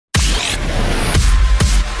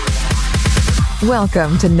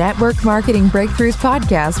Welcome to Network Marketing Breakthroughs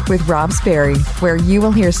Podcast with Rob Sperry, where you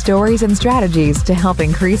will hear stories and strategies to help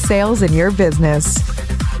increase sales in your business.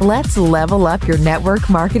 Let's level up your network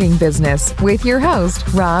marketing business with your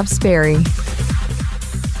host, Rob Sperry. All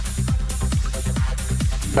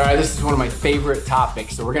right, this is one of my favorite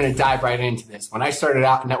topics, so we're going to dive right into this. When I started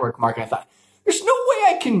out in network marketing, I thought, there's no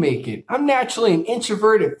way I can make it. I'm naturally an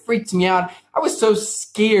introvert. It freaks me out. I was so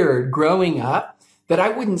scared growing up that I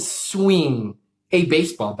wouldn't swing a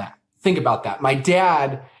baseball bat. Think about that. My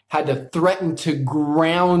dad had to threaten to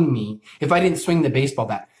ground me if I didn't swing the baseball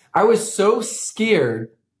bat. I was so scared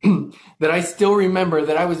that I still remember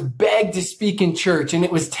that I was begged to speak in church and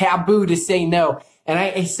it was taboo to say no. And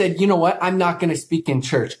I said, you know what? I'm not going to speak in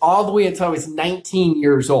church all the way until I was 19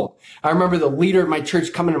 years old. I remember the leader of my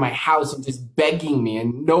church coming to my house and just begging me,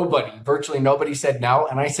 and virtually nobody said no.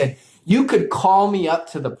 And I said, you could call me up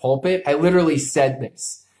to the pulpit. I literally said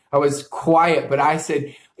this. I was quiet, but I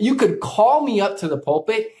said, you could call me up to the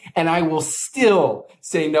pulpit and I will still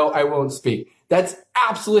say, no, I won't speak. That's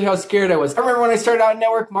absolutely how scared I was. I remember when I started out in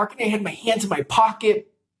network marketing, I had my hands in my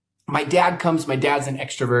pocket. My dad's an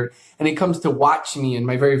extrovert, and he comes to watch me in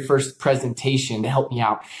my very first presentation to help me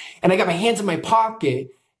out. And I got my hands in my pocket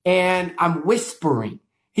and I'm whispering.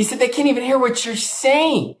 He said, they can't even hear what you're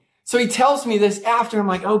saying. So he tells me this after. I'm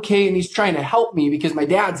like, okay. And he's trying to help me because my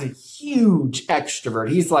dad's a huge extrovert.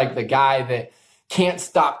 He's like the guy that can't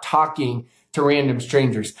stop talking to random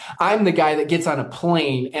strangers. I'm the guy that gets on a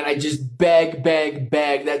plane and I just beg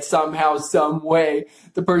that somehow, some way,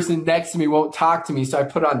 the person next to me won't talk to me. So I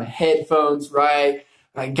put on the headphones, right?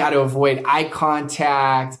 I got to avoid eye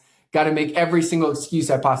contact, got to make every single excuse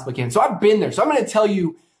I possibly can. So I've been there. So I'm going to tell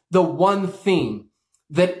you the one thing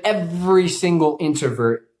that every single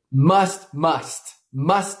introvert must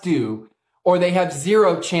do, or they have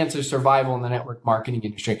zero chance of survival in the network marketing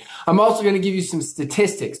industry. I'm also going to give you some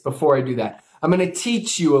statistics before I do that. I'm going to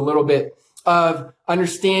teach you a little bit of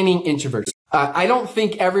understanding introverts. I don't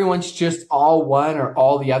think everyone's just all one or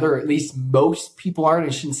all the other, or at least most people aren't. I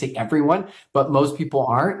shouldn't say everyone, but most people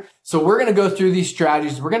aren't. So we're going to go through these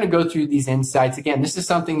strategies. We're going to go through these insights. Again, this is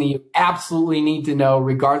something that you absolutely need to know,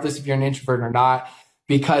 regardless if you're an introvert or not,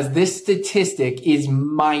 because this statistic is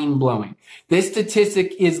mind-blowing. This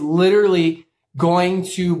statistic is literally going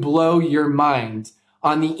to blow your mind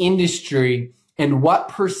on the industry and what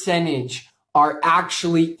percentage are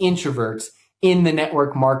actually introverts in the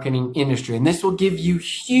network marketing industry. And this will give you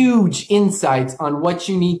huge insights on what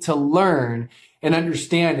you need to learn and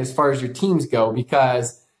understand as far as your teams go,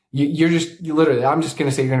 because I'm just going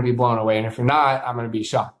to say you're going to be blown away. And if you're not, I'm going to be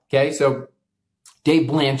shocked. Okay. So Dave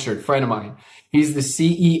Blanchard, friend of mine, he's the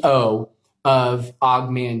CEO of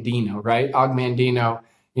Augmandino, right? Augmandino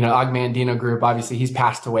Group, obviously he's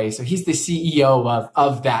passed away. So he's the CEO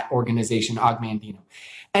of that organization, Augmandino.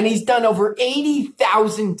 And he's done over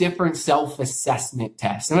 80,000 different self-assessment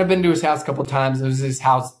tests. And I've been to his house a couple of times. It was his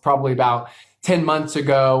house probably about 10 months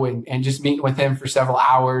ago, and just meeting with him for several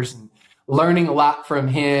hours and learning a lot from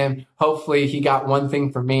him. Hopefully he got one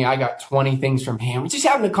thing from me. I got 20 things from him. We're just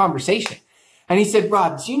having a conversation. And he said,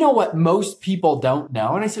 Rob, do you know what most people don't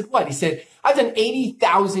know? And I said, what? He said, I've done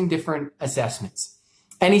 80,000 different assessments.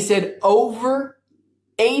 And he said, over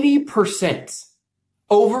 80%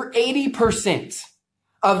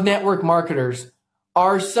 of network marketers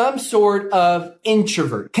are some sort of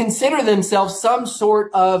introvert, consider themselves some sort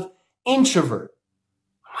of introvert.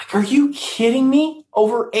 I'm like, are you kidding me?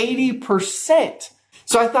 Over 80%.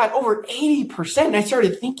 So I thought over 80%. And I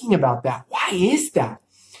started thinking about that. Why is that?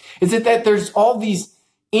 Is it that there's all these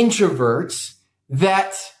introverts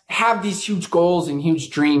that have these huge goals and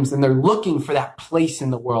huge dreams, and they're looking for that place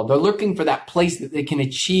in the world. They're looking for that place that they can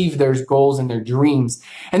achieve their goals and their dreams.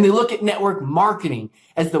 And they look at network marketing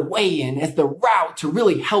as the way in, as the route to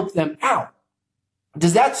really help them out.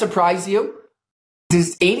 Does that surprise you?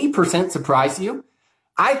 Does 80% surprise you?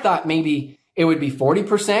 I thought maybe it would be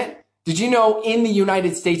 40%. Did you know in the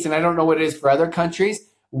United States, and I don't know what it is for other countries,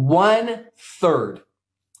 one third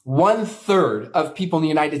of people in the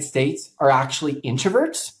United States are actually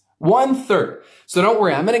introverts. 1/3. So don't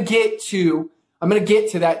worry. I'm going to get to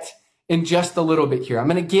that in just a little bit here. I'm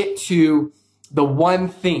going to get to the one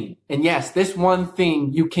thing. And yes, this one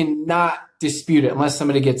thing, you cannot dispute it unless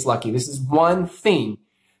somebody gets lucky. This is one thing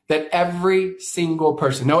that every single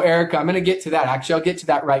person, no, Erica, I'm going to get to that. Actually, I'll get to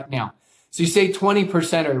that right now. So you say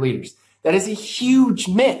 20% are leaders. That is a huge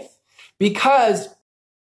myth, because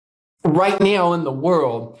right now in the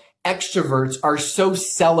world, extroverts are so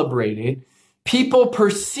celebrated. People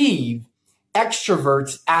perceive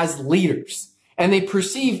extroverts as leaders, and they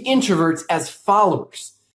perceive introverts as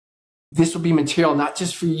followers. This will be material not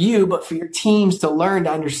just for you, but for your teams to learn,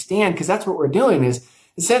 to understand, because that's what we're doing is,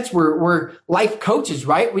 in a sense, we're life coaches,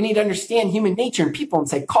 right? We need to understand human nature and people and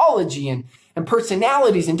psychology and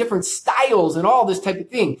personalities and different styles and all this type of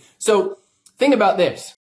thing. So think about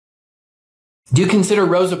this. Do you consider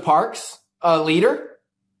Rosa Parks a leader?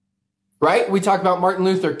 Right? We talk about Martin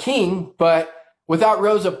Luther King, but without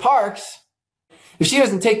Rosa Parks, if she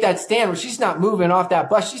doesn't take that stand, where she's not moving off that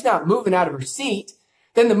bus, she's not moving out of her seat,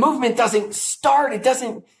 then the movement doesn't start. It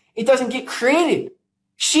doesn't get created.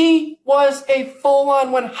 She was a full-on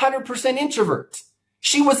 100% introvert.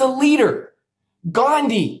 She was a leader.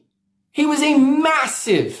 Gandhi, he was a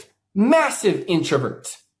massive, massive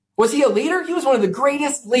introvert. Was he a leader? He was one of the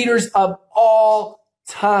greatest leaders of all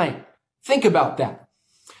time. Think about that.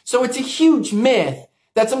 So it's a huge myth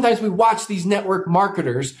that sometimes we watch these network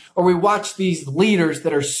marketers or we watch these leaders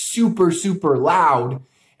that are super, super loud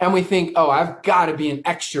and we think, oh, I've got to be an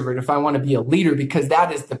extrovert if I want to be a leader because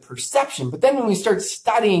that is the perception. But then when we start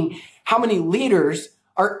studying how many leaders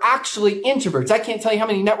are actually introverts, I can't tell you how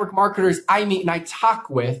many network marketers I meet and I talk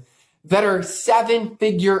with that are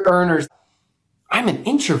 7-figure earners. I'm an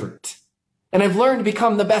introvert and I've learned to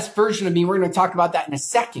become the best version of me. We're going to talk about that in a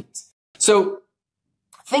second. So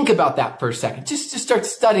think about that for a second. Just start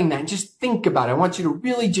studying that and just think about it. I want you to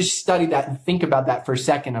really just study that and think about that for a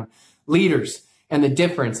second of leaders and the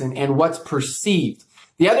difference and what's perceived.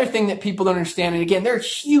 The other thing that people don't understand, and again, there are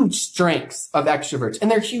huge strengths of extroverts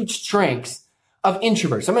and there are huge strengths of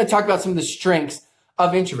introverts. I'm going to talk about some of the strengths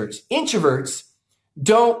of introverts. Introverts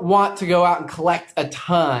don't want to go out and collect a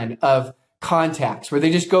ton of contacts where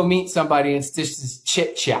they just go meet somebody and it's just this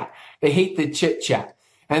chit chat. They hate the chit chat.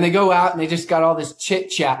 And they go out and they just got all this chit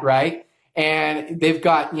chat, right? And they've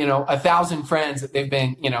got, 1,000 friends that they've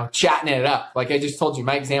been, chatting it up. Like I just told you,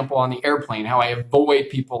 my example on the airplane, how I avoid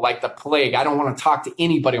people like the plague. I don't want to talk to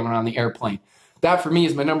anybody when I'm on the airplane. That for me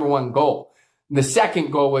is my number one goal. The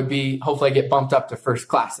second goal would be hopefully I get bumped up to first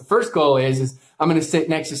class. The first goal is I'm going to sit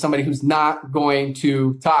next to somebody who's not going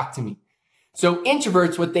to talk to me. So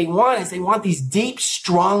introverts, what they want is they want these deep,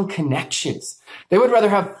 strong connections. They would rather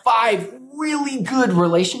have 5 really good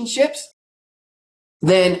relationships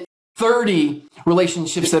than 30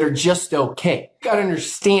 relationships that are just okay. You got to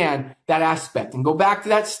understand that aspect and go back to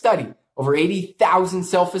that study. Over 80,000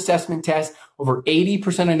 self-assessment tests, over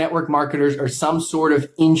 80% of network marketers are some sort of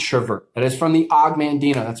introvert. That is from the Og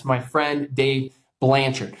Mandino. That's my friend Dave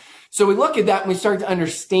Blanchard. So we look at that and we start to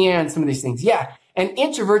understand some of these things. Yeah. And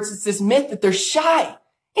introverts, it's this myth that they're shy.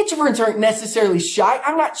 Introverts aren't necessarily shy.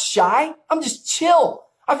 I'm not shy. I'm just chill.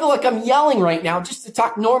 I feel like I'm yelling right now just to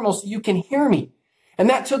talk normal so you can hear me. And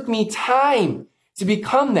that took me time to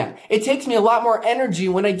become that. It takes me a lot more energy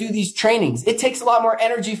when I do these trainings. It takes a lot more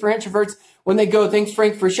energy for introverts when they go, thanks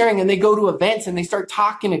Frank for sharing, and they go to events and they start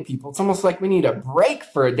talking to people. It's almost like we need a break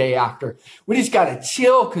for a day after. We just got to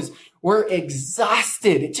chill because we're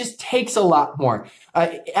exhausted. It just takes a lot more.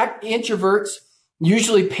 Introverts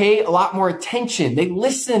usually pay a lot more attention. They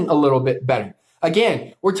listen a little bit better.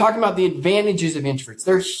 Again, we're talking about the advantages of introverts.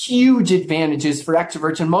 There are huge advantages for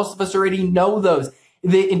extroverts, and most of us already know those.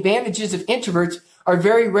 The advantages of introverts are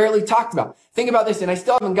very rarely talked about. Think about this, and I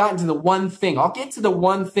still haven't gotten to the one thing. I'll get to the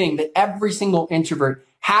one thing that every single introvert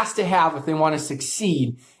has to have if they want to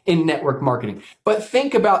succeed in network marketing. But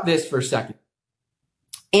think about this for a second.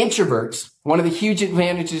 Introverts, one of the huge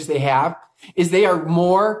advantages they have is they are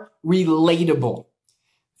more relatable.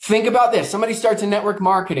 Think about this. Somebody starts in network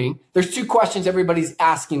marketing. There's 2 questions everybody's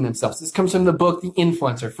asking themselves. This comes from the book, The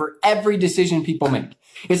Influencer, for every decision people make.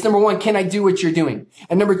 It's number 1, can I do what you're doing?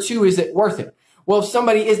 And number 2, is it worth it? Well, if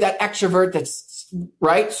somebody is that extrovert that's,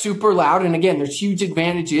 right, super loud, and again, there's huge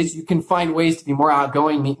advantages. You can find ways to be more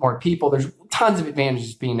outgoing, meet more people. There's tons of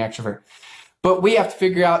advantages being an extrovert. But we have to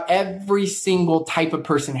figure out every single type of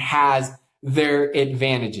person has their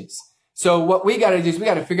advantages. So what we got to do is we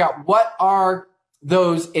got to figure out what are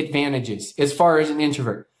those advantages as far as an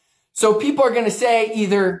introvert. So people are going to say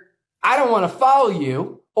either, I don't want to follow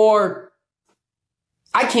you, or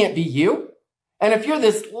I can't be you. And if you're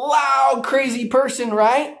this loud, crazy person,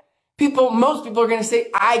 right? Most people are going to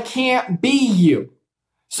say, I can't be you.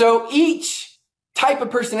 So each type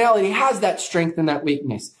of personality has that strength and that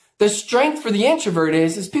weakness. The strength for the introvert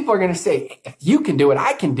is people are going to say, if you can do it,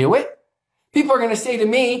 I can do it. People are going to say to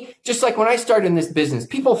me, just like when I started in this business,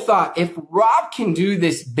 people thought if Rob can do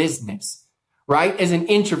this business, right, as an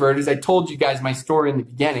introvert, as I told you guys my story in the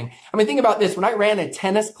beginning. I mean, think about this. When I ran a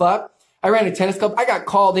tennis club, I got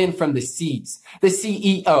called in from the C's, the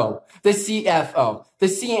CEO, the CFO, the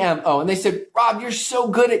CMO, and they said, Rob, you're so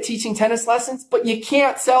good at teaching tennis lessons, but you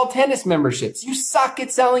can't sell tennis memberships. You suck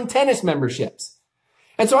at selling tennis memberships.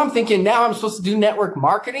 And so I'm thinking now I'm supposed to do network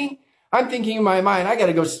marketing. I'm thinking in my mind, I got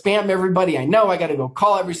to go spam everybody I know. I got to go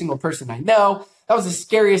call every single person I know. That was the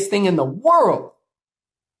scariest thing in the world.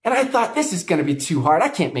 And I thought, this is going to be too hard. I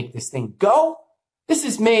can't make this thing go. This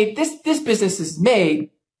business is made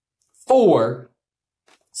for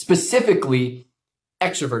specifically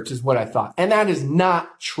extroverts is what I thought. And that is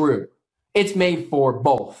not true. It's made for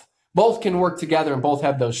both. Both can work together and both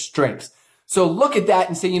have those strengths. So look at that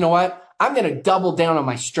and say, you know what? I'm going to double down on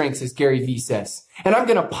my strengths, as Gary Vee says, and I'm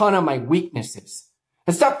going to punt on my weaknesses.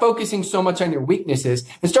 And stop focusing so much on your weaknesses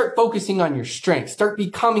and start focusing on your strengths. Start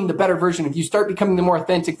becoming the better version of you. Start becoming the more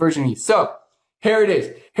authentic version of you. So here it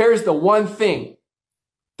is. Here's the one thing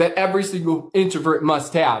that every single introvert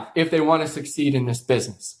must have if they want to succeed in this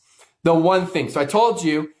business. The one thing. So I told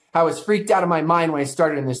you I was freaked out of my mind when I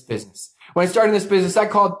started in this business. When I started in this business, I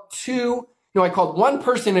called one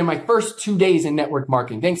person in my first 2 days in network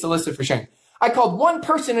marketing. Thanks, Alyssa, for sharing. I called one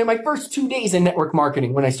person in my first 2 days in network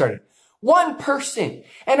marketing when I started. One person.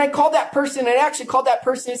 And I called that person and actually called that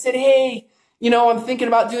person and said, hey, I'm thinking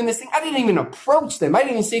about doing this thing. I didn't even approach them. I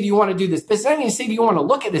didn't even say, do you want to do this business? I didn't even say, do you want to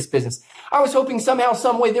look at this business? I was hoping somehow,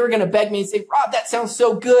 some way they were going to beg me and say, Rob, that sounds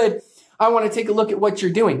so good. I want to take a look at what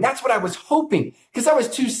you're doing. That's what I was hoping because I was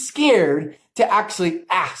too scared to actually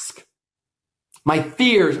ask. My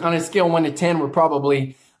fears on a scale of 1 to 10 were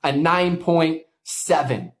probably a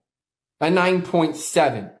 9.7. A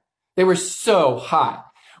 9.7. They were so high.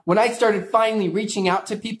 When I started finally reaching out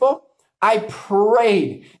to people, I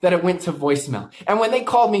prayed that it went to voicemail. And when they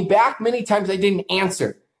called me back, many times I didn't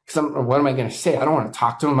answer. Because what am I going to say? I don't want to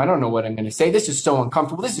talk to them. I don't know what I'm going to say. This is so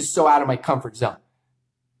uncomfortable. This is so out of my comfort zone.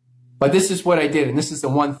 But this is what I did. And this is the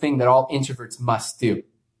one thing that all introverts must do.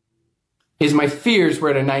 Is my fears were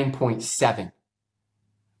at a 9.7.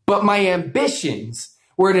 But my ambitions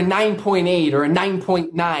were at a 9.8 or a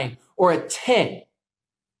 9.9 or a 10.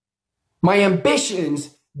 My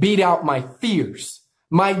ambitions beat out my fears.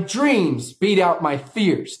 My dreams beat out my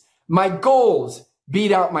fears. My goals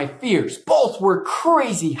beat out my fears. Both were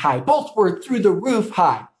crazy high. Both were through the roof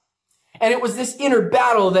high. And it was this inner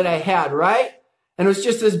battle that I had, right? And it was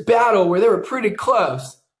just this battle where they were pretty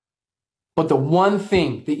close. But the one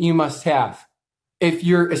thing that you must have,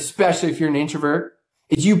 especially if you're an introvert,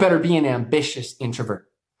 is you better be an ambitious introvert.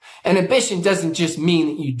 And ambition doesn't just mean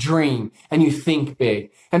that you dream and you think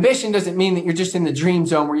big. Ambition doesn't mean that you're just in the dream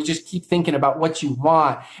zone where you just keep thinking about what you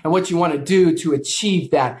want and what you want to do to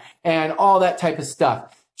achieve that and all that type of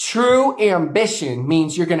stuff. True ambition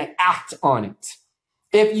means you're going to act on it.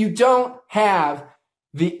 If you don't have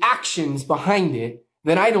the actions behind it,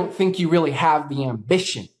 then I don't think you really have the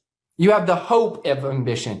ambition. You have the hope of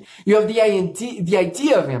ambition. You have the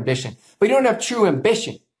idea of ambition, but you don't have true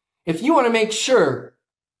ambition. If you want to make sure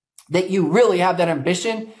that you really have that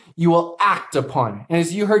ambition, you will act upon it. And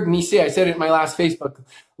as you heard me say, I said it in my last Facebook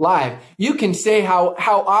Live, you can say how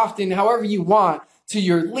often, however you want to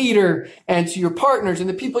your leader and to your partners and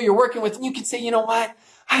the people you're working with. And you can say, you know what?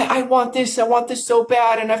 I want this so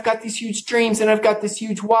bad. And I've got these huge dreams and I've got this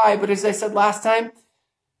huge why. But as I said last time,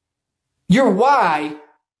 your why,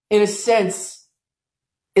 in a sense,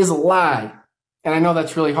 is a lie. And I know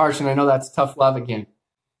that's really harsh and I know that's tough love again.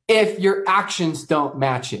 If your actions don't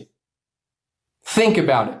match it. Think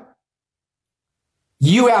about it.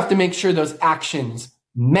 You have to make sure those actions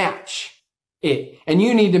match it. And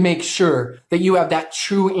you need to make sure that you have that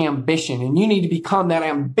true ambition. And you need to become that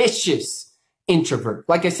ambitious introvert.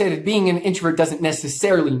 Like I said, being an introvert doesn't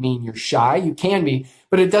necessarily mean you're shy. You can be,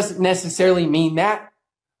 but it doesn't necessarily mean that.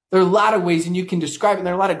 There are a lot of ways and you can describe it. And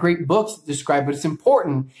there are a lot of great books that describe it. But it's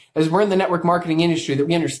important as we're in the network marketing industry that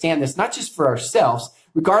we understand this, not just for ourselves,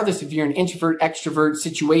 regardless if you're an introvert, extrovert,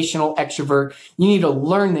 situational extrovert, you need to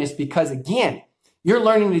learn this because again, you're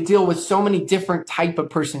learning to deal with so many different type of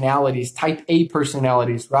personalities, type A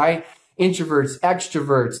personalities, right? Introverts,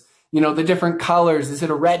 extroverts, the different colors. Is it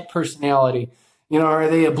a red personality? Are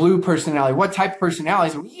they a blue personality? What type of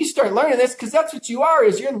personalities? And you start learning this because that's what you are,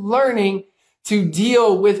 is you're learning to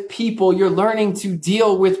deal with people. You're learning to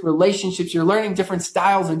deal with relationships. You're learning different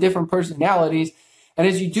styles and different personalities. And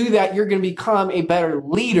as you do that, you're going to become a better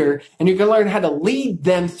leader and you're going to learn how to lead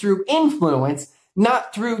them through influence,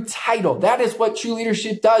 not through title. That is what true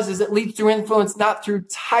leadership does, is it leads through influence, not through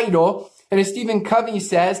title. And as Stephen Covey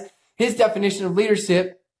says, his definition of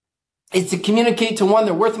leadership is to communicate to one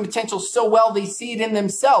their worth and potential so well they see it in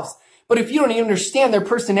themselves. But if you don't even understand their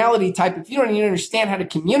personality type, if you don't even understand how to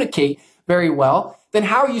communicate very well, then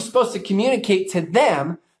how are you supposed to communicate to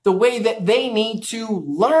them the way that they need to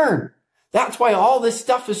learn? That's why all this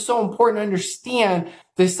stuff is so important to understand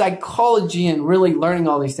the psychology and really learning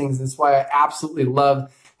all these things. That's why I absolutely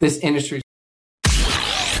love this industry.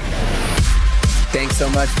 Thanks so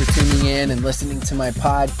much for tuning in and listening to my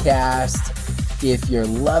podcast. If you're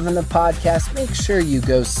loving the podcast, make sure you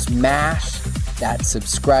go smash that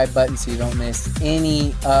subscribe button so you don't miss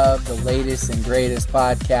any of the latest and greatest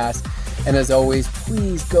podcasts. And as always,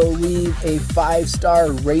 please go leave a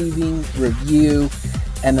 5-star raving review.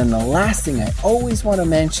 And then the last thing I always want to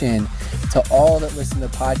mention to all that listen to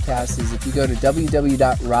podcasts is if you go to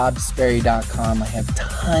www.robsperry.com, I have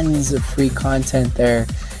tons of free content there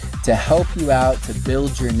to help you out to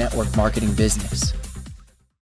build your network marketing business.